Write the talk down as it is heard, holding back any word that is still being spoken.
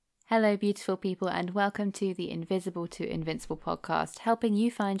Hello, beautiful people, and welcome to the Invisible to Invincible podcast, helping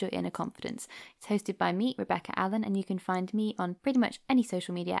you find your inner confidence. It's hosted by me, Rebecca Allen, and you can find me on pretty much any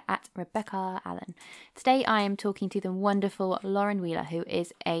social media at Rebecca Allen. Today, I am talking to the wonderful Lauren Wheeler, who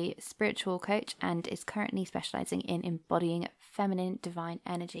is a spiritual coach and is currently specializing in embodying feminine divine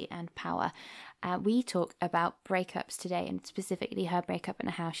energy and power. We talk about breakups today, and specifically her breakup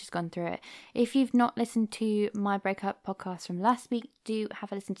and how she's gone through it. If you've not listened to my breakup podcast from last week, do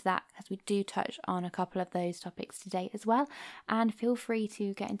have a listen to that, as we do touch on a couple of those topics today as well. And feel free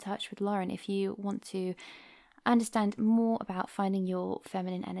to get in touch with Lauren if you want to understand more about finding your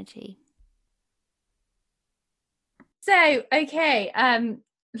feminine energy. So, okay,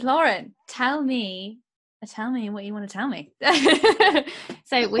 Lauren, tell me what you want to tell me.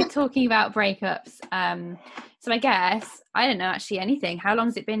 So we're talking about breakups. So I guess I don't know actually anything. How long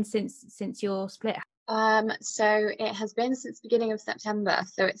has it been since your split? So it has been since the beginning of September,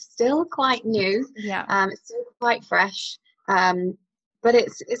 so it's still quite new. Yeah. It's still quite fresh. But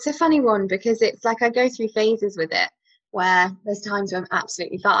it's a funny one because it's like I go through phases with it, where there's times where I'm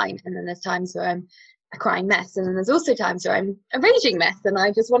absolutely fine, and then there's times where I'm a crying mess, and then there's also times where I'm a raging mess and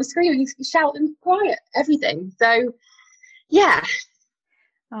I just want to scream and shout and cry at everything. So yeah.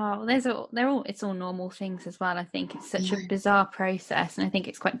 Oh, it's all normal things as well. I think it's such a bizarre process, and I think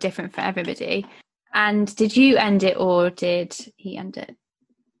it's quite different for everybody. And did you end it, or did he end it?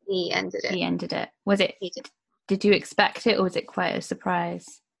 He ended it. He ended it. Was it? Did you expect it, or was it quite a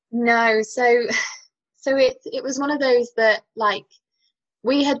surprise? No, so it was one of those that, like,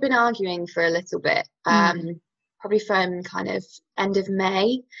 we had been arguing for a little bit, probably from kind of end of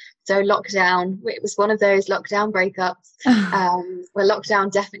May. So lockdown, it was one of those lockdown breakups where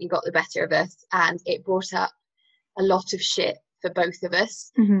lockdown definitely got the better of us, and it brought up a lot of shit for both of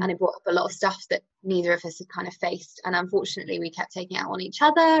us, and it brought up a lot of stuff that neither of us had kind of faced, and unfortunately we kept taking it out on each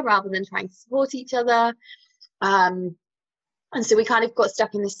other rather than trying to support each other, and so we kind of got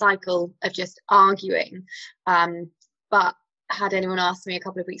stuck in this cycle of just arguing. But had anyone asked me a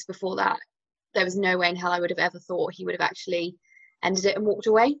couple of weeks before that, there was no way in hell I would have ever thought he would have actually ended it and walked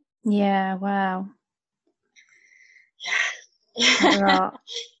away. Yeah, wow. Yeah.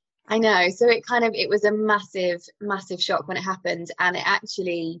 I know. So it was a massive shock when it happened, and it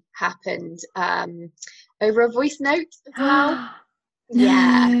actually happened over a voice note as well.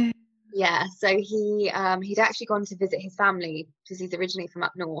 Yeah. So he'd actually gone to visit his family because he's originally from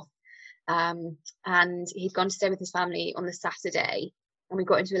up north, and he'd gone to stay with his family on the Saturday, and we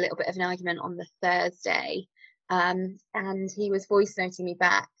got into a little bit of an argument on the Thursday, and he was voice noting me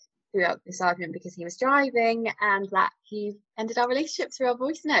back throughout this argument because he was driving, and that he ended our relationship through our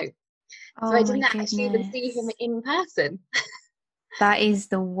voice note. So I didn't actually even see him in person. That is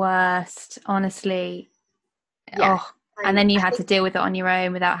the worst, honestly. Yeah. Oh, and then you had to deal with it on your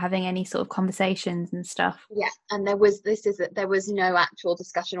own without having any sort of conversations and stuff. Yeah, and there was no actual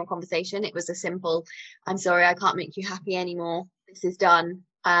discussion or conversation. It was a simple, I'm sorry, I can't make you happy anymore. This is done.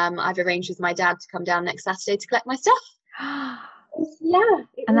 I've arranged with my dad to come down next Saturday to collect my stuff.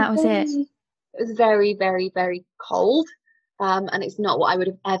 And that was it. It was very, very, very cold. And it's not what I would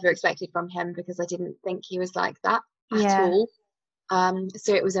have ever expected from him, because I didn't think he was like that at all.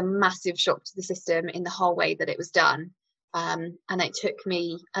 So it was a massive shock to the system in the whole way that it was done. And it took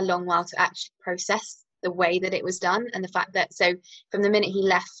me a long while to actually process the way that it was done, and the fact that, so from the minute he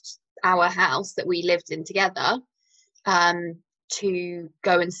left our house that we lived in together, to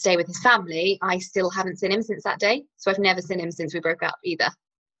go and stay with his family, I still haven't seen him since that day. So I've never seen him since we broke up either.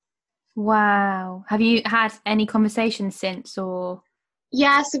 Wow. Have you had any conversations since, or?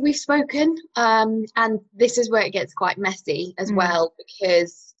 Yeah, so we've spoken, and this is where it gets quite messy as well,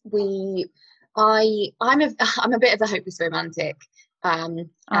 because I'm a bit of a hopeless romantic, Aren't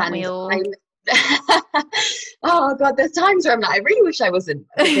we all? Oh god, there's times where I'm like, I really wish I wasn't,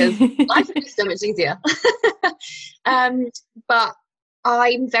 because life would be so much easier. But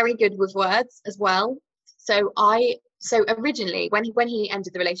I'm very good with words as well. So originally when he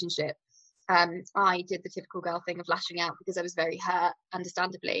ended the relationship, I did the typical girl thing of lashing out because I was very hurt,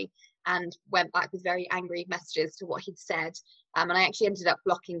 understandably, and went back with very angry messages to what he'd said. And I actually ended up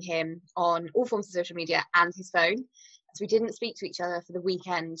blocking him on all forms of social media and his phone. So we didn't speak to each other for the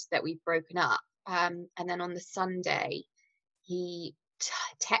weekend that we'd broken up. And then on the Sunday, he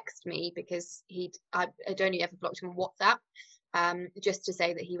texted me because I'd only ever blocked him on WhatsApp, just to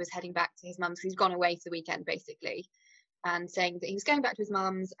say that he was heading back to his mum's, because he'd gone away for the weekend, basically, and saying that he was going back to his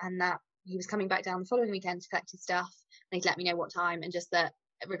mum's and that he was coming back down the following weekend to collect his stuff, and he'd let me know what time, and just that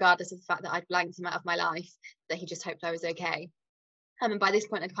regardless of the fact that I'd blanked him out of my life, that he just hoped I was okay. And by this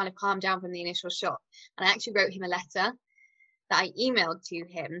point I'd kind of calmed down from the initial shock, and I actually wrote him a letter that I emailed to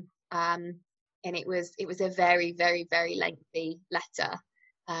him And it was a very, very, very lengthy letter,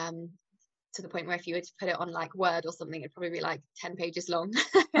 to the point where if you were to put it on like Word or something, it'd probably be like 10 pages long.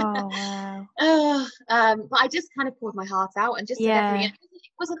 Oh, wow. But I just kind of poured my heart out and just said everything.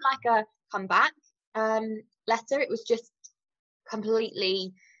 It wasn't like a comeback letter. It was just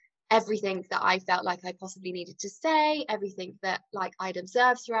completely everything that I felt like I possibly needed to say, everything that like I'd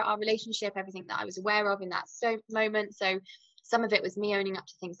observed throughout our relationship, everything that I was aware of in that moment. So some of it was me owning up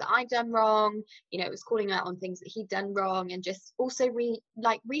to things that I'd done wrong, it was calling out on things that he'd done wrong, and just also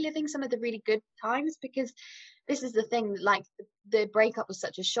reliving some of the really good times, because this is the thing, like the breakup was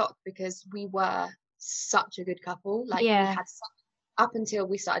such a shock because we were such a good couple. Like we had up until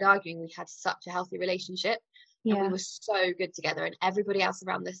we started arguing, we had such a healthy relationship. And we were so good together, and everybody else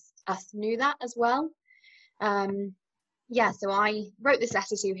around us knew that as well. So I wrote this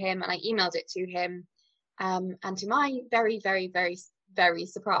letter to him and I emailed it to him, and to my very, very, very, very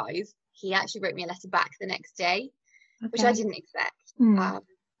surprise, he actually wrote me a letter back the next day, which I didn't expect. And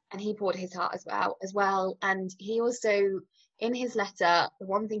he poured his heart as well. And he also, in his letter, the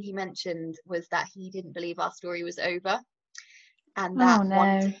one thing he mentioned was that he didn't believe our story was over. And that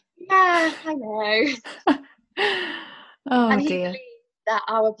I know. And he believed that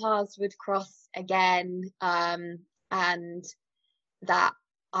our paths would cross again, and that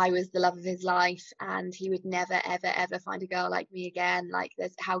I was the love of his life, and he would never, ever, ever find a girl like me again. Like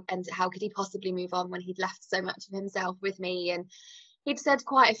how could he possibly move on when he'd left so much of himself with me? And he'd said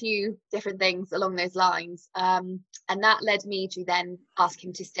quite a few different things along those lines, and that led me to then ask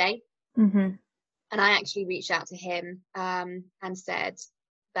him to stay. And I actually reached out to him and said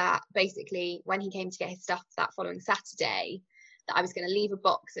that basically when he came to get his stuff that following Saturday, that I was going to leave a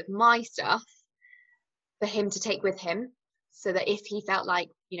box of my stuff for him to take with him, so that if he felt like,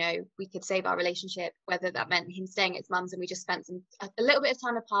 we could save our relationship, whether that meant him staying at his mum's and we just spent a little bit of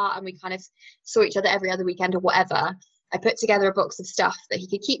time apart and we kind of saw each other every other weekend or whatever, I put together a box of stuff that he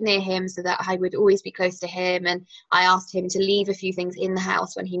could keep near him so that I would always be close to him. And I asked him to leave a few things in the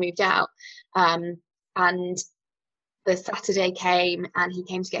house when he moved out. And the Saturday came and he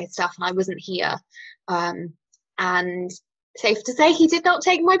came to get his stuff and I wasn't here. And safe to say, he did not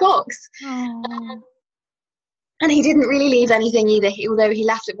take my box. And he didn't really leave anything either, although he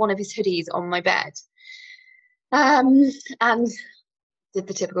left one of his hoodies on my bed. And did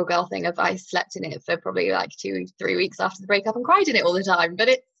the typical girl thing of I slept in it for probably like 2-3 weeks after the breakup and cried in it all the time, but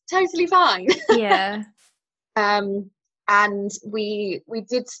it's totally fine. And we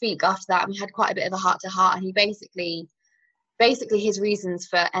did speak after that, and we had quite a bit of a heart to heart, and he basically his reasons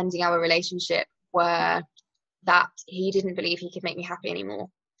for ending our relationship were that he didn't believe he could make me happy anymore,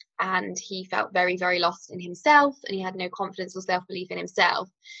 and he felt very, very lost in himself, and he had no confidence or self-belief in himself,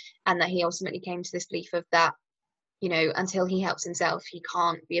 and that he ultimately came to this belief of that, until he helps himself, he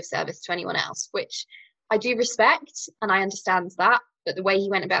can't be of service to anyone else, which I do respect and I understand that, but the way he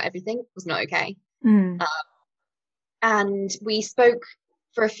went about everything was not okay. And we spoke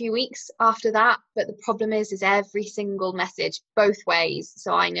for a few weeks after that, but the problem is every single message both ways,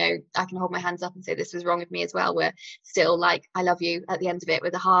 so I know I can hold my hands up and say this was wrong of me as well, we're still like I love you at the end of it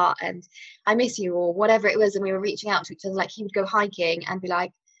with a heart, and I miss you, or whatever it was. And we were reaching out to each other, like he would go hiking and be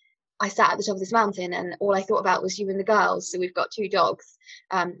like, I sat at the top of this mountain and all I thought about was you and the girls, so we've got 2 dogs.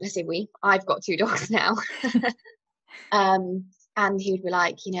 I've got 2 dogs now. And he would be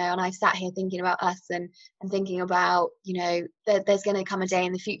like, and I've sat here thinking about us and thinking about, there's going to come a day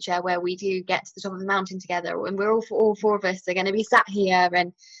in the future where we do get to the top of the mountain together, and we're all 4 of us are going to be sat here.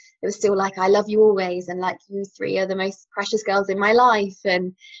 And it was still like, I love you always, and like you 3 are the most precious girls in my life.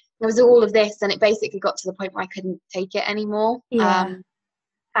 And there was all of this, and it basically got to the point where I couldn't take it anymore.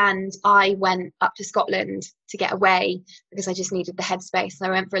 And I went up to Scotland to get away because I just needed the headspace. And I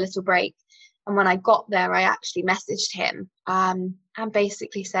went for a little break. And when I got there, I actually messaged him and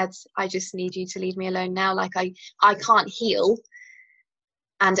basically said, I just need you to leave me alone now. Like I can't heal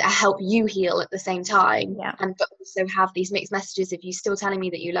and help you heal at the same time. And but also have these mixed messages of you still telling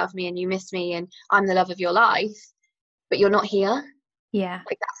me that you love me and you miss me and I'm the love of your life, but you're not here.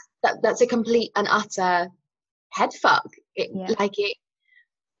 Like that's a complete and utter head fuck.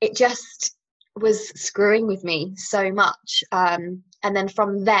 It just was screwing with me so much. And then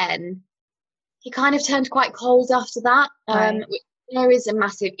from then, he kind of turned quite cold after that. Which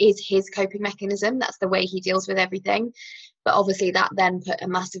is his coping mechanism. That's the way he deals with everything. But obviously that then put a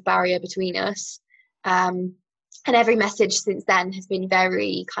massive barrier between us. And every message since then has been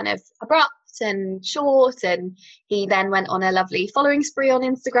very kind of abrupt and short. And he then went on a lovely following spree on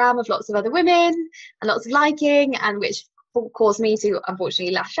Instagram of lots of other women and lots of liking, and which caused me to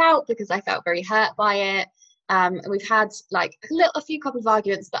unfortunately lash out because I felt very hurt by it. And we've had like a few couple of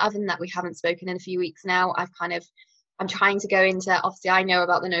arguments, but other than that, we haven't spoken in a few weeks now. I'm trying to go into, obviously I know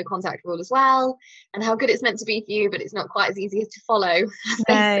about the no contact rule as well and how good it's meant to be for you, but it's not quite as easy to follow, as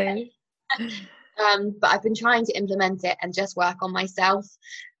they say. But I've been trying to implement it and just work on myself.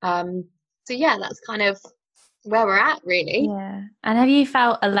 So yeah, that's kind of where we're at, really. Yeah. And have you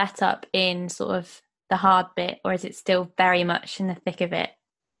felt a let up in sort of the hard bit, or is it still very much in the thick of it?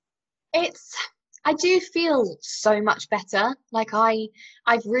 I do feel so much better. Like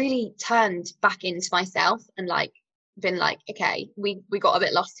I've really turned back into myself and like been like, okay, we got a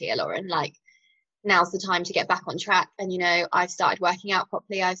bit lost here, Lauren. Like now's the time to get back on track. And I've started working out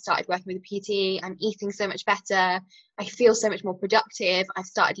properly. I've started working with a PT. I'm eating so much better. I feel so much more productive. I've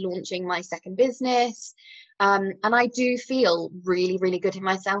started launching my second business. And I do feel really, really good in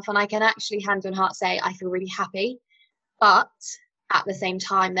myself. And I can actually hand on heart say I feel really happy. But at the same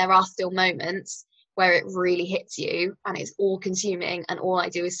time, there are still moments where it really hits you and it's all consuming and all I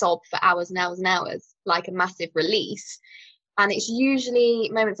do is sob for hours and hours and hours, like a massive release. And it's usually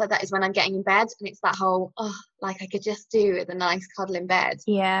moments like that is when I'm getting in bed and it's that whole, like I could just do with a nice cuddle in bed.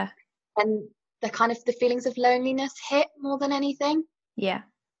 Yeah. And the feelings of loneliness hit more than anything. Yeah.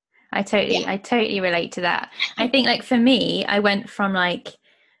 I totally relate to that. I think like for me, I went from like,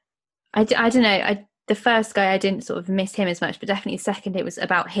 I don't know, the first guy, I didn't sort of miss him as much, but definitely the second, it was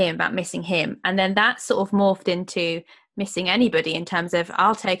about him, about missing him. And then that sort of morphed into missing anybody in terms of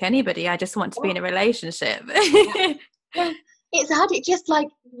I'll take anybody. I just want to be in a relationship. Yeah. It's hard. It's just like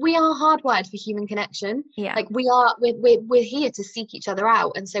we are hardwired for human connection. Yeah. Like we're here to seek each other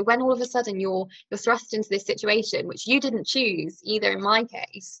out. And so when all of a sudden you're thrust into this situation, which you didn't choose either in my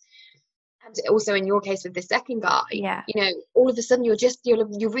case, and also in your case with the second guy, yeah. All of a sudden you're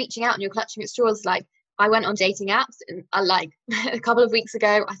reaching out and you're clutching at straws. Like I went on dating apps and a couple of weeks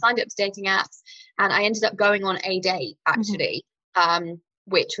ago, I signed up to dating apps and I ended up going on a date actually,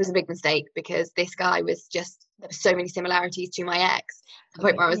 which was a big mistake because this guy was just, there were so many similarities to my ex, to the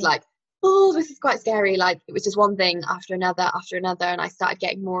point where I was like, oh, this is quite scary. Like it was just one thing after another, and I started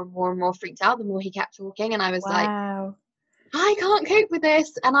getting more and more and more freaked out the more he kept talking. And I was like, I can't cope with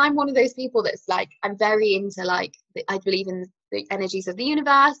this. And I'm one of those people that's like, I'm very into like, I believe in the energies of the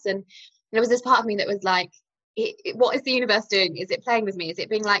universe. And there was this part of me that was like, what is the universe doing? Is it playing with me? Is it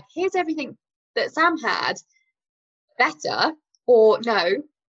being like, here's everything that Sam had better? Or no,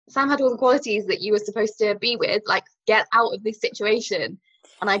 Sam had all the qualities that you were supposed to be with, like get out of this situation.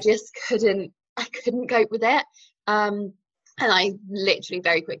 And I just couldn't cope with it. And I literally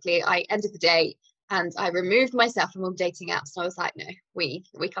very quickly, I ended the date and I removed myself from all dating apps. And I was like, no, we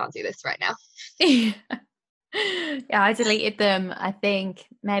can't do this right now. Yeah, I deleted them, I think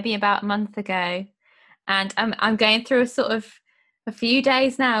maybe about a month ago. And I'm going through a few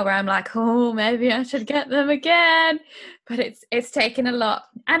days now where I'm like, oh, maybe I should get them again. But it's taken a lot.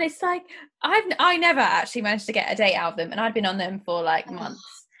 And it's like, I never actually managed to get a date out of them. And I'd been on them for like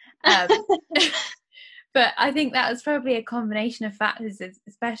months. But I think that was probably a combination of factors,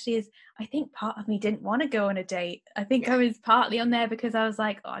 especially as I think part of me didn't want to go on a date. I think I was partly on there because I was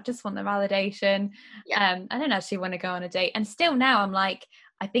like, I just want the validation. I don't actually want to go on a date. And still now I'm like,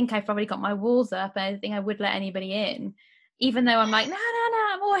 I think I've probably got my walls up and I think I would let anybody in, even though I'm like, no,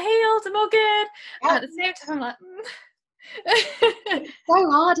 I'm all healed, I'm all good. And at the same time, I'm like, It's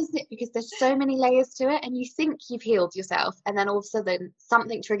so hard, isn't it? Because there's so many layers to it and you think you've healed yourself and then all of a sudden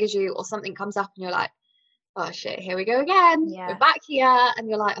something triggers you or something comes up and you're like, oh shit, here we go again. We're back here. And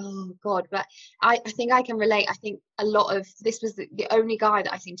you're like, oh God. But I think I can relate. I think a lot of this was the only guy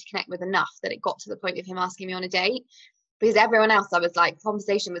that I seemed to connect with enough that it got to the point of him asking me on a date. Because everyone else, I was like,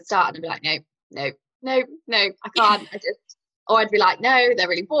 conversation would start and I'd be like, no, I can't. Or I'd be like, no, they're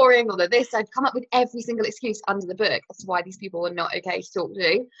really boring, or they're this. I'd come up with every single excuse under the book as to why these people were not okay to talk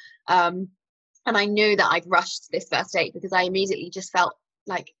to. And I knew that I'd rushed this first date because I immediately just felt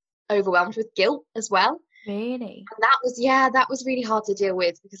like overwhelmed with guilt as well. Really? And that was really hard to deal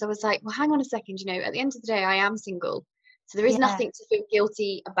with because I was like, well, hang on a second, at the end of the day, I am single. So there is nothing to feel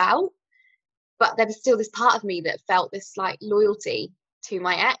guilty about. But there was still this part of me that felt this like loyalty to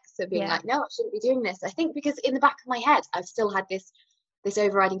my ex of being like, no, I shouldn't be doing this. I think because in the back of my head, I've still had this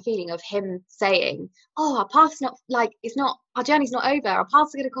overriding feeling of him saying, oh, our path's not like, our journey's not over. Our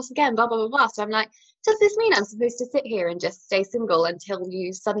paths are going to cross again, blah, blah, blah, blah. So I'm like, does this mean I'm supposed to sit here and just stay single until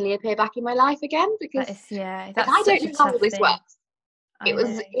you suddenly appear back in my life again? Because I don't know how all this works.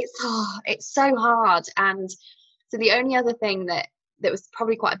 It's so hard. And so the only other thing that was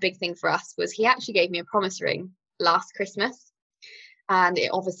probably quite a big thing for us was he actually gave me a promise ring last Christmas. And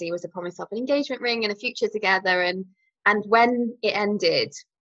it obviously was a promise of an engagement ring and a future together. And when it ended,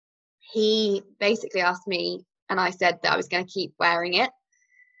 he basically asked me, and I said that I was going to keep wearing it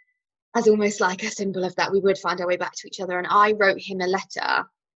as almost like a symbol of that we would find our way back to each other. And I wrote him a letter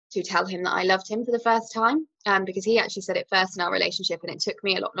to tell him that I loved him for the first time, because he actually said it first in our relationship, and it took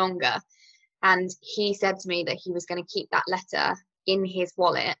me a lot longer. And he said to me that he was going to keep that letter in his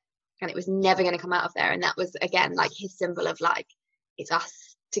wallet, and it was never going to come out of there. And that was, again, like his symbol of like, it's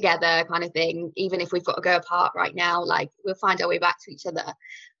us together kind of thing. Even if we've got to go apart right now, like we'll find our way back to each other.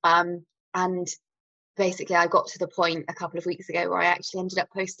 And basically I got to the point a couple of weeks ago where I actually ended up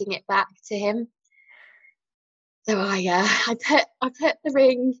posting it back to him. So I put the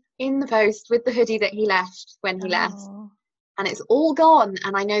ring in the post with the hoodie that he left when he left, and it's all gone.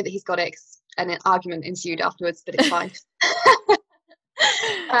 And I know that he's got it, and an argument ensued afterwards, but it's fine.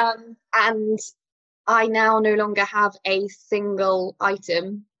 And I now no longer have a single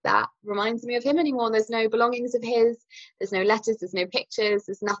item that reminds me of him anymore. There's no belongings of his, there's no letters, there's no pictures,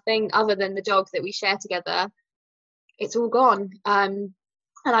 there's nothing other than the dog that we share together. It's all gone. And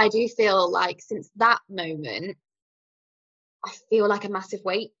I do feel like since that moment, I feel like a massive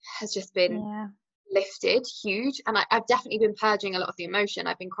weight has just been lifted, huge. And I've definitely been purging a lot of the emotion.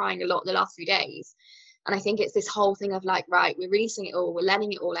 I've been crying a lot the last few days. And I think it's this whole thing of like, right, we're releasing it all, we're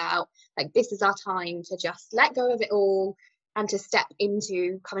letting it all out. Like, this is our time to just let go of it all and to step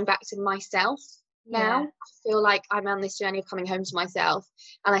into coming back to myself now. I feel like I'm on this journey of coming home to myself.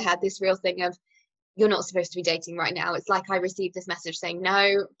 And I had this real thing of, you're not supposed to be dating right now. It's like I received this message saying,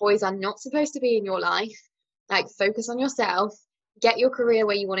 no, boys are not supposed to be in your life. Like, focus on yourself, get your career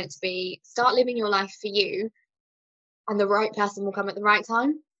where you want it to be, start living your life for you, and the right person will come at the right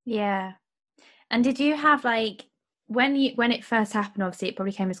time. Yeah. And did you have, like, when it first happened, obviously it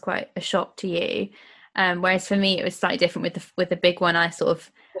probably came as quite a shock to you, whereas for me it was slightly different with the big one. I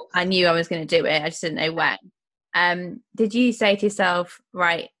knew I was going to do it, I just didn't know when. Did you say to yourself,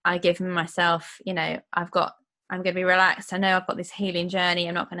 right, I give myself, I'm going to be relaxed, I know I've got this healing journey,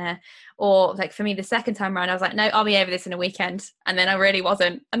 I'm not going to, or like for me the second time around I was like, no, I'll be over this in a weekend, and then I really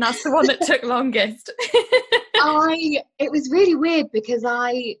wasn't, and that's the one that took longest. It was really weird because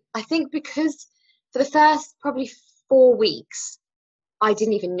I think because for the first probably 4 weeks I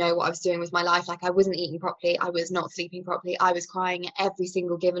didn't even know what I was doing with my life. Like, I wasn't eating properly, I was not sleeping properly, I was crying at every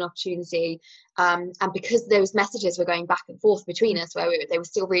single given opportunity, and because those messages were going back and forth between us where they were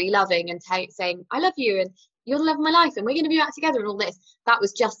still really loving and saying I love you and you're the love of my life and we're going to be back together and all this, that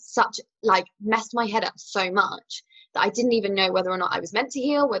was just such, like, messed my head up so much that I didn't even know whether or not I was meant to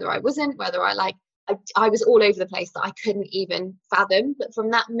heal, whether I wasn't, whether I was all over the place, that I couldn't even fathom. But from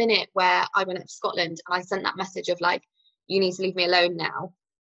that minute where I went up to Scotland and I sent that message of like, you need to leave me alone now,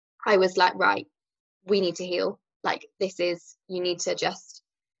 I was like, right, we need to heal. Like, you need to just,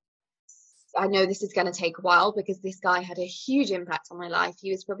 I know this is going to take a while because this guy had a huge impact on my life.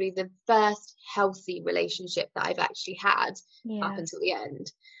 He was probably the first healthy relationship that I've actually had up until the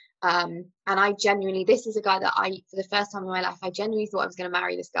end. And I genuinely, this is a guy that for the first time in my life, I genuinely thought I was going to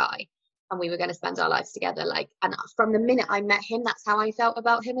marry this guy and we were going to spend our lives together. Like, and from the minute I met him, that's how I felt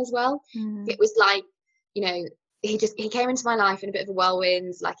about him as well. It was like, he came into my life in a bit of a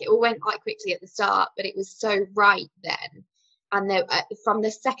whirlwind. Like, it all went quite quickly at the start, but it was so right then. And from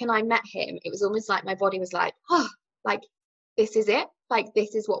the second I met him, it was almost like my body was like, oh, like, this is it. Like,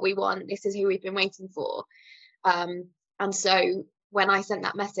 this is what we want. This is who we've been waiting for. And so when I sent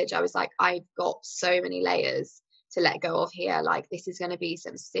that message, I was like, I've got so many layers to let go of here. Like, this is going to be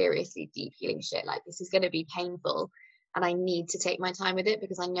some seriously deep healing shit. Like, this is going to be painful. And I need to take my time with it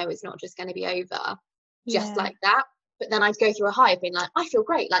because I know it's not just going to be over just like that. But then I'd go through a high of being like, I feel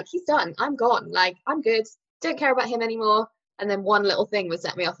great. Like, he's done. I'm gone. Like, I'm good. Don't care about him anymore. And then one little thing would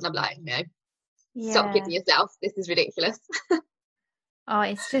set me off and I'm like, no, stop kidding yourself. This is ridiculous. Oh,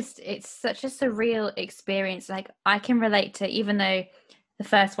 it's such a surreal experience. Like, I can relate to, even though the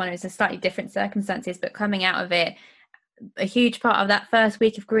first one was a slightly different circumstances, but coming out of it, a huge part of that first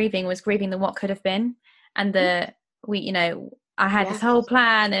week of grieving was grieving the what could have been. And I had this whole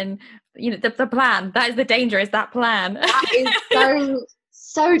plan, and the plan, that is the danger, is that plan. That is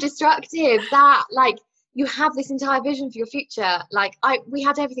so destructive. That, like, you have this entire vision for your future. Like, we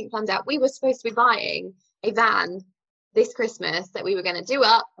had everything planned out. We were supposed to be buying a van this Christmas that we were going to do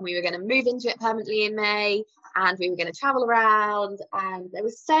up, and we were going to move into it permanently in May, and we were going to travel around, and there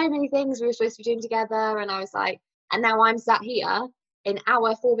was so many things we were supposed to be doing together. And I was like, and now I'm sat here in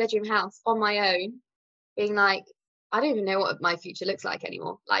our 4-bedroom house on my own being like, I don't even know what my future looks like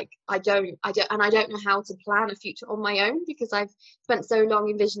anymore. Like, I don't know how to plan a future on my own because I've spent so long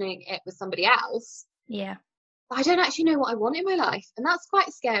envisioning it with somebody else. Yeah. But I don't actually know what I want in my life, and that's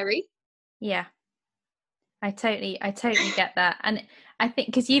quite scary. Yeah. I totally get that. And I think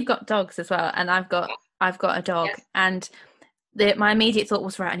because you've got dogs as well, and I've got a dog, Yes. and my immediate thought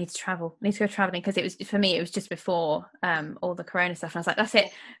was, right, I need to travel. I need to go traveling, because it was, for me, it was just before all the corona stuff, and I was like, that's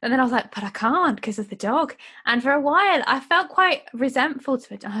it. And then I was like, but I can't because of the dog. And for a while I felt quite resentful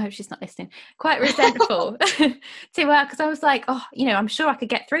to it. I hope she's not listening. Quite resentful to her, because I was like, oh, I'm sure I could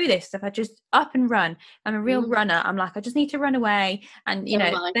get through this if I just up and run. I'm a real runner. I'm like, I just need to run away, and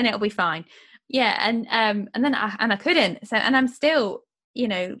Never mind. then it'll be fine. Yeah. And then I couldn't. So, and I'm still,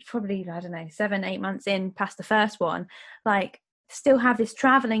 probably, I don't know, 7-8 months in past the first one, like, still have this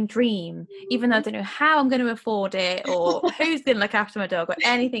traveling dream, even though I don't know how I'm going to afford it, or who's going to look after my dog, or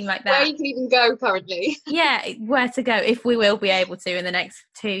anything like that. Where you can even go currently. Yeah, where to go, if we will be able to in the next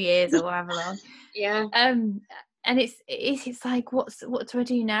 2 years or however long. Yeah. And it's like, what do I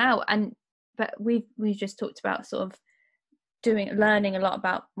do now? But we just talked about sort of learning a lot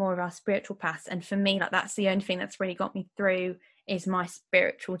about more of our spiritual paths, and for me, like, that's the only thing that's really got me through, is my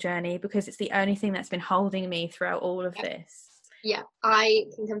spiritual journey, because it's the only thing that's been holding me throughout all of this. Yeah, I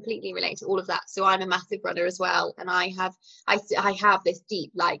can completely relate to all of that. So I'm a massive runner as well, and I have this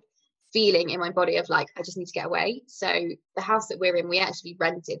deep, like, feeling in my body of, like, I just need to get away. So the house that we're in, we actually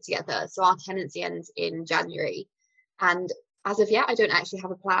rented together, so our tenancy ends in January, and as of yet I don't actually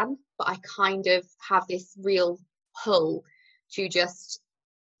have a plan, but I kind of have this real pull to just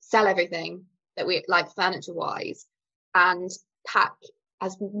sell everything that we like, furniture wise, and pack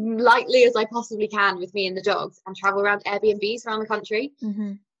as lightly as I possibly can with me and the dogs, and travel around Airbnbs around the country,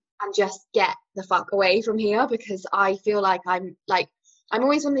 and just get the fuck away from here, because I feel like I've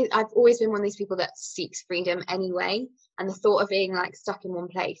always been one of these people that seeks freedom anyway, and the thought of being, like, stuck in one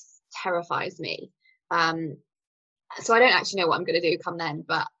place terrifies me. So I don't actually know what I'm going to do come then,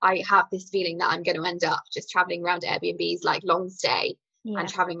 but I have this feeling that I'm going to end up just traveling around Airbnbs, like, long stay, and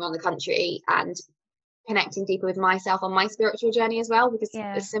traveling around the country, and connecting deeper with myself on my spiritual journey as well, because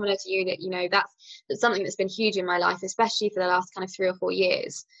it's similar to you, that that's something that's been huge in my life, especially for the last kind of 3 or 4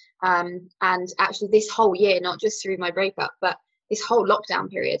 years, and actually this whole year, not just through my breakup, but this whole lockdown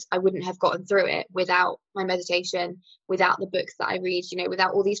period, I wouldn't have gotten through it without my meditation, without the books that I read,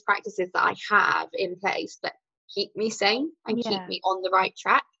 without all these practices that I have in place that keep me sane and keep me on the right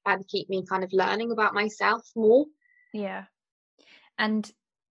track, and keep me kind of learning about myself more. And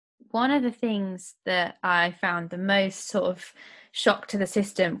one of the things that I found the most sort of shock to the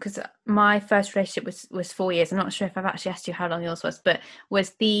system, because my first relationship was 4 years, I'm not sure if I've actually asked you how long yours was, but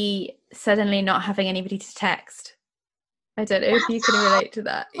was the suddenly not having anybody to text. I don't know if you can relate to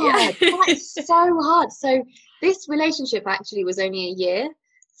that. That's so hard. So this relationship actually was only a year,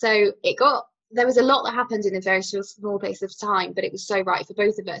 so there was a lot that happened in a very small space of time, but it was so right for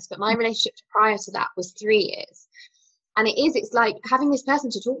both of us. But my relationship prior to that was 3 years. And it's like having this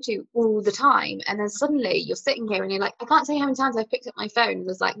person to talk to all the time, and then suddenly you're sitting here and you're like, I can't tell you how many times I've picked up my phone and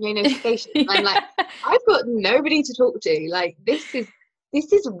there's, like, no notifications. And I'm like, I've got nobody to talk to. Like, this is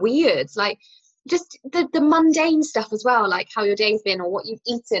weird. Like, just the mundane stuff as well, like how your day's been, or what you've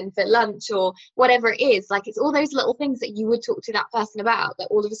eaten for lunch, or whatever it is. Like, it's all those little things that you would talk to that person about, that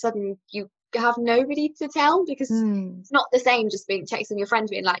all of a sudden you have nobody to tell, because it's not the same just being texting your friend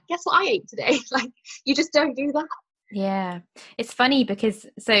being like, guess what I ate today. Like, you just don't do that. Yeah, it's funny because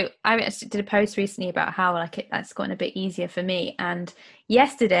I actually did a post recently about how, like, that's gotten a bit easier for me. And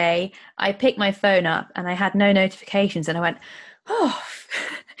yesterday I picked my phone up and I had no notifications, and I went, oh,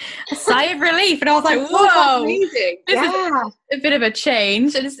 a sigh of relief. And I was like, whoa, amazing. This is a bit of a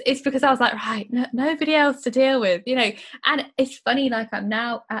change. And it's because I was like, right, nobody else to deal with, And it's funny, like, I'm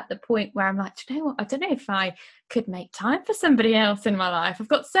now at the point where I'm like, do you know what? I don't know if I could make time for somebody else in my life. I've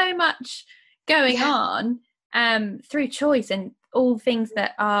got so much going on. Through choice and all things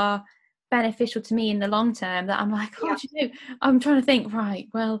that are beneficial to me in the long term, that I'm like, I'm trying to think, right,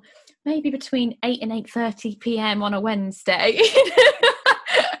 well, maybe between 8 and 8:30 p.m. on a Wednesday.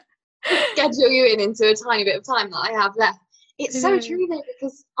 Schedule you into a tiny bit of time that I have left. It's so true though,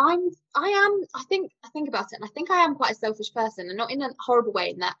 because I think about it, and I think I am quite a selfish person, and not in a horrible way,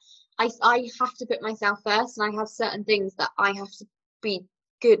 in that I have to put myself first, and I have certain things that I have to be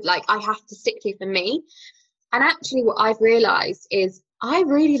good, like, I have to stick to for me. And actually what I've realized is I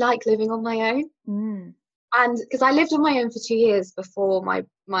really like living on my own. And because I lived on my own for 2 years before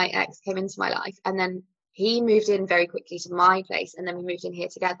my ex came into my life, and then he moved in very quickly to my place, and then we moved in here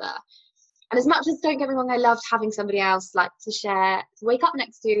together. And as much as, don't get me wrong, I loved having somebody else, like, to share, to wake up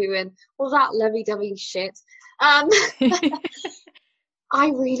next to, and all that lovey-dovey shit, I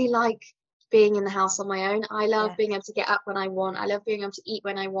really like being in the house on my own. I love being able to get up when I want. I love being able to eat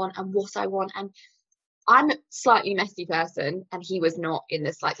when I want and what I want. And I'm a slightly messy person, and he was not in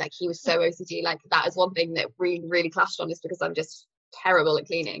this. Like he was so OCD. Like that is one thing that we really clashed on, is because I'm just terrible at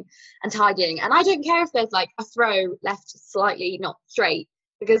cleaning and tidying, and I don't care if there's like a throw left slightly not straight,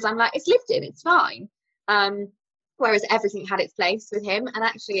 because I'm like, it's lived in, it's fine. Whereas everything had its place with him, and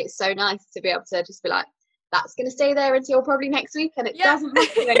actually it's so nice to be able to just be like, that's going to stay there until probably next week, and it doesn't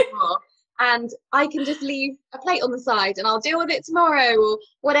matter anymore. And I can just leave a plate on the side and I'll deal with it tomorrow, or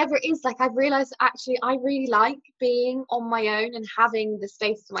whatever it is. Like, I've realized actually I really like being on my own and having the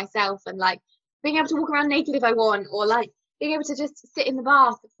space to myself, and like being able to walk around naked if I want, or like being able to just sit in the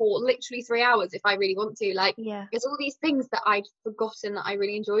bath for literally 3 hours if I really want to. Like, there's all these things that I'd forgotten that I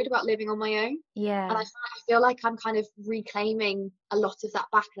really enjoyed about living on my own. And I feel like I'm kind of reclaiming a lot of that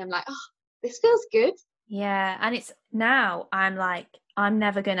back, and I'm like, oh, this feels good. Yeah, and it's now I'm like, I'm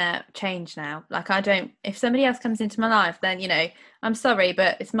never gonna change now. Like, I don't, if somebody else comes into my life, then, you know, I'm sorry,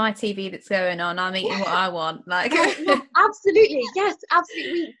 but it's my TV that's going on. I'm eating what I want. Like, no, absolutely. Yes,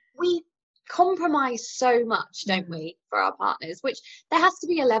 absolutely. We compromise so much, don't we, for our partners, which there has to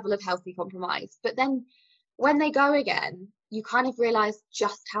be a level of healthy compromise. But then when they go again, you kind of realize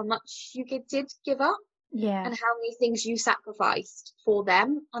just how much you did give up. And how many things you sacrificed for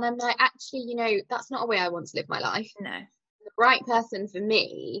them. And I'm like, actually, you know, that's not a way I want to live my life. No. The right person for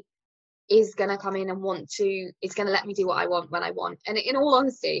me is going to come in and is going to let me do what I want when I want. And in all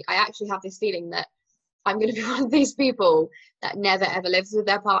honesty, I actually have this feeling that I'm going to be one of these people that never ever lives with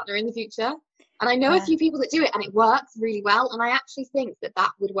their partner in the future. And I know a few people that do it and it works really well. And I actually think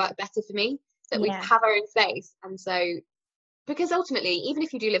that would work better for me, that we have our own space. And so, because ultimately, even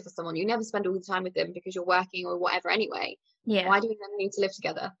if you do live with someone, you never spend all the time with them because you're working or whatever anyway. Why do we then need to live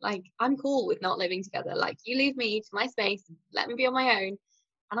together? Like, I'm cool with not living together. Like, you leave me to my space, let me be on my own,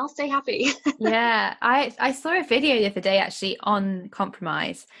 and I'll stay happy. I saw a video the other day actually on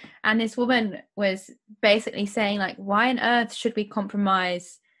compromise, and this woman was basically saying, like, why on earth should we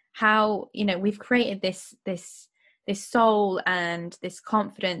compromise how, you know, we've created this soul and this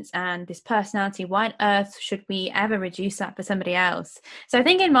confidence and this personality. Why on earth should we ever reduce that for somebody else? So I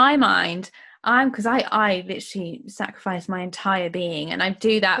think in my mind, because I literally sacrifice my entire being, and I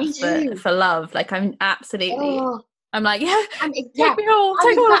do that for love. Like, I'm absolutely I'm like, take me all,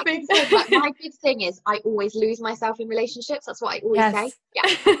 take all of me. Like, my big thing is I always lose myself in relationships. That's what I always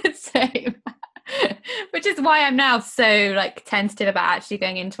say. Same. Which is why I'm now so like tentative about actually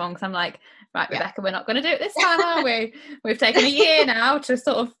going into one, because I'm like, right, Rebecca, we're not going to do it this time, are we? We've taken a year now to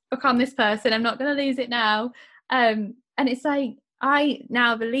sort of become this person. I'm not going to lose it now. And it's like, I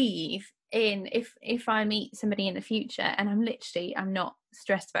now believe in, if I meet somebody in the future, and I'm not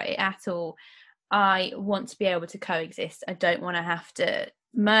stressed about it at all, I want to be able to coexist. I don't want to have to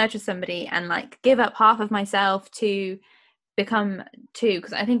merge with somebody and like give up half of myself to become two,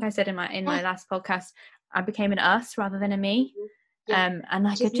 because I think I said in my last podcast, I became an us rather than a me. And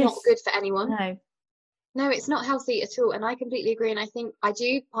like, it's not good for anyone. No, it's not healthy at all. And I completely agree. And I think I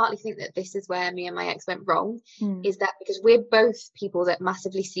do partly think that this is where me and my ex went wrong, is that because we're both people that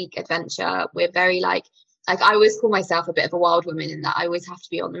massively seek adventure. We're very like I always call myself a bit of a wild woman, in that I always have to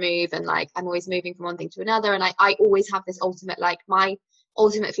be on the move, and like I'm always moving from one thing to another. And I always have this ultimate, like, my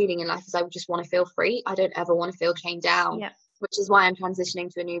ultimate feeling in life is I just want to feel free. I don't ever want to feel chained down. Which is why I'm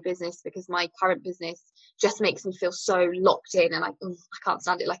transitioning to a new business, because my current business just makes me feel so locked in, and I can't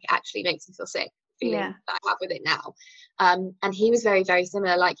stand it. Like, it actually makes me feel sick, feeling that I have with it now. And he was very, very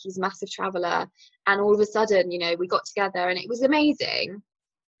similar. Like, he's a massive traveler, and all of a sudden, you know, we got together and it was amazing.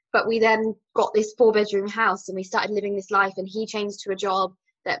 But we then got this 4-bedroom house and we started living this life, and he changed to a job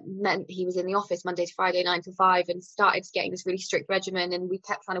that meant he was in the office Monday to Friday, 9 to 5, and started getting this really strict regimen, and we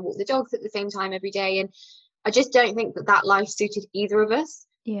kept trying to walk the dogs at the same time every day. And I just don't think that life suited either of us.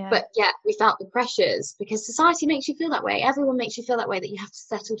 But we felt the pressures, because society makes you feel that way. Everyone makes you feel that way, that you have to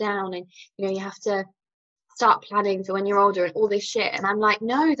settle down, and, you know, you have to start planning for when you're older and all this shit. And I'm like,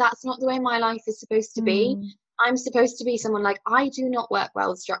 no, that's not the way my life is supposed to be. I'm supposed to be someone, like, I do not work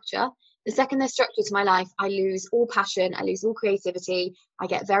well with structure. The second there's structure to my life, I lose all passion, I lose all creativity, I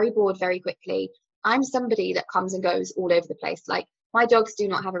get very bored very quickly. I'm somebody that comes and goes all over the place. Like, my dogs do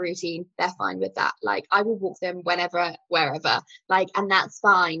not have a routine. They're fine with that. Like, I will walk them whenever, wherever, like, and that's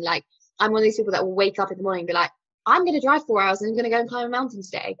fine. Like, I'm one of these people that will wake up in the morning and be like, I'm going to drive 4 hours and I'm going to go and climb a mountain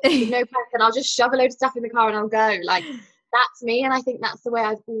today with no prep, and I'll just shove a load of stuff in the car and I'll go. Like, that's me. And I think that's the way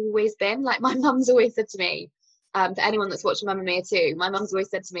I've always been. Like, my mum's always said to me, for anyone that's watching Mamma Mia too, my mum's always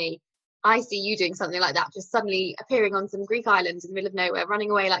said to me, I see you doing something like that, just suddenly appearing on some Greek islands in the middle of nowhere,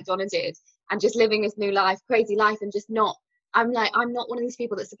 running away like Donna did, and just living this new life, crazy life, and just not, I'm like, I'm not one of these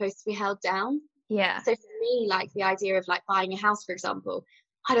people that's supposed to be held down. So for me, like, the idea of like buying a house, for example,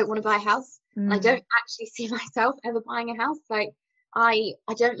 I don't want to buy a house. And I don't actually see myself ever buying a house. Like I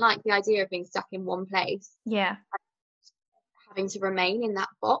don't like the idea of being stuck in one place. Yeah. Having to remain in that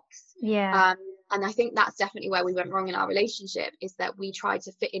box. Yeah. And I think that's definitely where we went wrong in our relationship, is that we tried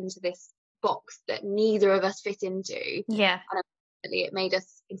to fit into this box that neither of us fit into. Yeah. And ultimately it made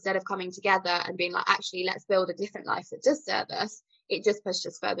us, instead of coming together and being like, actually, let's build a different life that does serve us, it just pushed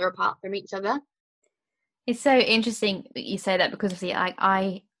us further apart from each other. It's so interesting that you say that, because obviously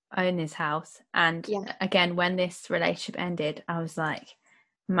I own this house, and again, when this relationship ended, I was like,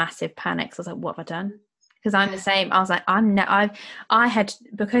 massive panics. I was like, what have I done? Because I'm the same. I was like, I had,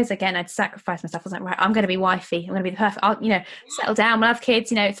 because again, I'd sacrificed myself. I was like, right, I'm going to be wifey. I'm going to be the perfect, I'll, settle down. We'll have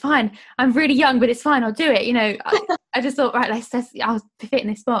kids, it's fine. I'm really young, but it's fine. I'll do it. I just thought, right, I'll fit in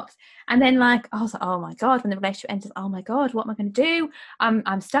this box. And then I was like, oh my God, when the relationship ended, oh my God, what am I going to do?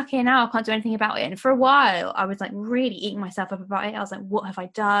 I'm stuck here now. I can't do anything about it. And for a while, I was like really eating myself up about it. I was like, what have I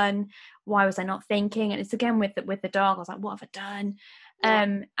done? Why was I not thinking? And it's again with the dog. I was like, what have I done?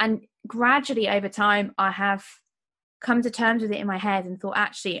 And gradually over time, I have come to terms with it in my head and thought,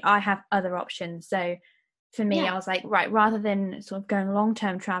 actually, I have other options. So for me, I was like, right, rather than sort of going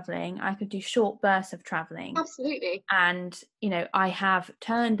long-term traveling, I could do short bursts of traveling. Absolutely. And, I have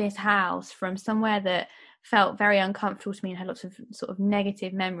turned this house from somewhere that felt very uncomfortable to me and had lots of sort of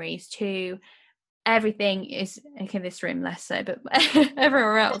negative memories to everything is, okay, this room less so, but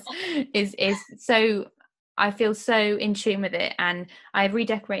everywhere else is so, I feel so in tune with it. And I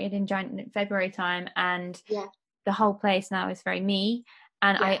redecorated in February time, and the whole place now is very me.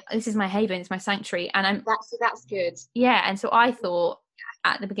 And this is my haven, it's my sanctuary. And that's good. Yeah. And so I thought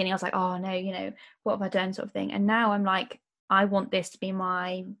at the beginning, I was like, oh no, what have I done, sort of thing. And now I'm like, I want this to be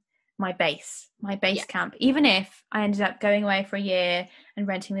my base camp. Even if I ended up going away for a year and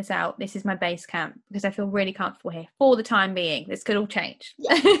renting this out, this is my base camp, because I feel really comfortable here for the time being. This could all change.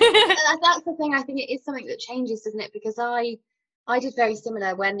 That's the thing. I think it is something that changes, doesn't it? Because I did very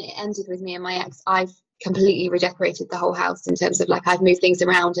similar when it ended with me and my ex. I've completely redecorated the whole house, in terms of I've moved things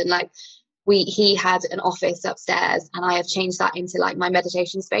around, and he had an office upstairs, and I have changed that into my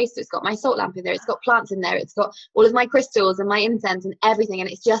meditation space. So it's got my salt lamp in there, it's got plants in there, it's got all of my crystals and my incense and everything. And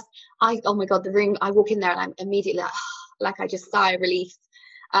it's just, oh my God, the room, I walk in there and I'm immediately I just sigh of relief.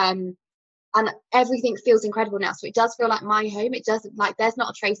 And everything feels incredible now. So it does feel like my home. It doesn't, there's not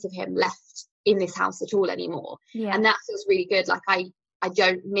a trace of him left in this house at all anymore. And that feels really good. I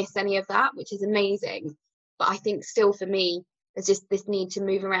don't miss any of that, which is amazing. But I think still for me, there's just this need to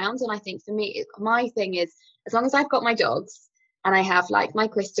move around. And I think for me, my thing is, as long as I've got my dogs and I have my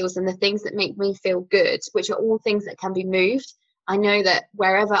crystals and the things that make me feel good, which are all things that can be moved, I know that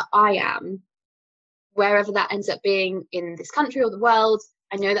wherever I am, wherever that ends up being in this country or the world,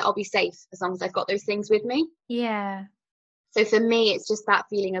 I know that I'll be safe as long as I've got those things with me. Yeah. So for me, it's just that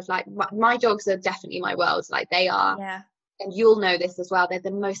feeling of my dogs are definitely my world. They are, and you'll know this as well, they're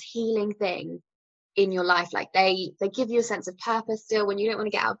the most healing thing in your life. They give you a sense of purpose still when you don't want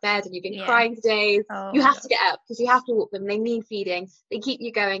to get out of bed and you've been crying for days. You have to get up because you have to walk them. They need feeding. They keep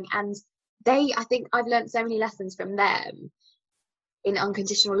you going. And I think I've learned so many lessons from them in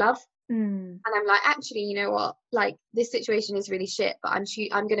unconditional love. And I'm actually, you know what, this situation is really shit, but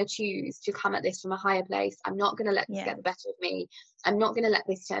I'm going to choose to come at this from a higher place. I'm not going to let this get the better of me. I'm not going to let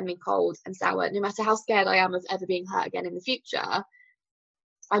this turn me cold and sour, no matter how scared I am of ever being hurt again in the future.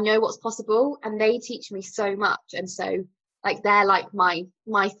 I know what's possible, and they teach me so much. And so they're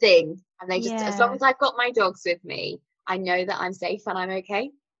my thing, and they just, as long as I've got my dogs with me, I know that I'm safe and I'm okay.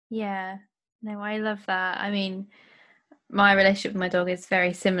 No, I love that. I mean, my relationship with my dog is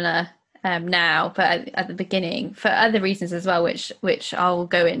very similar now, but at the beginning, for other reasons as well, which I'll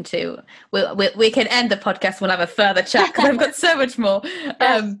go into. We can end the podcast, we'll have a further chat, because I've got so much more.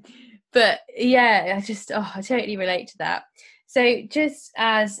 But I totally relate to that. So just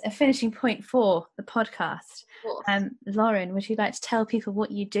as a finishing point for the podcast, Lauren, would you like to tell people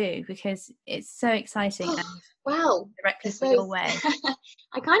what you do? Because it's so exciting and directly for your way.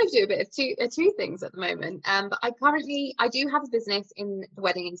 I kind of do a bit of two things at the moment. But I do have a business in the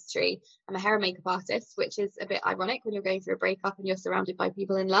wedding industry. I'm a hair and makeup artist, which is a bit ironic when you're going through a breakup and you're surrounded by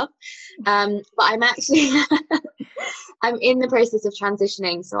people in love. But I'm actually, I'm in the process of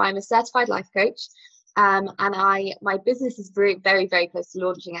transitioning. So I'm a certified life coach. And my business is very, very, very close to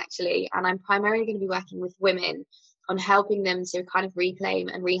launching, actually. And I'm primarily going to be working with women on helping them to kind of reclaim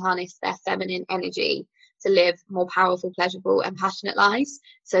and reharness their feminine energy to live more powerful, pleasurable and passionate lives,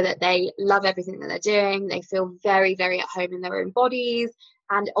 so that they love everything that they're doing. They feel very, very at home in their own bodies,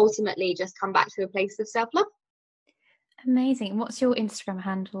 and ultimately just come back to a place of self-love. Amazing. What's your Instagram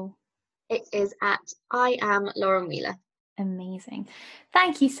handle? It is at I am Lauren Wheeler. Amazing.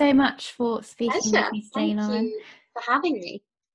 Thank you so much for speaking with Pleasure. me today, Thank Lauren. you for having me.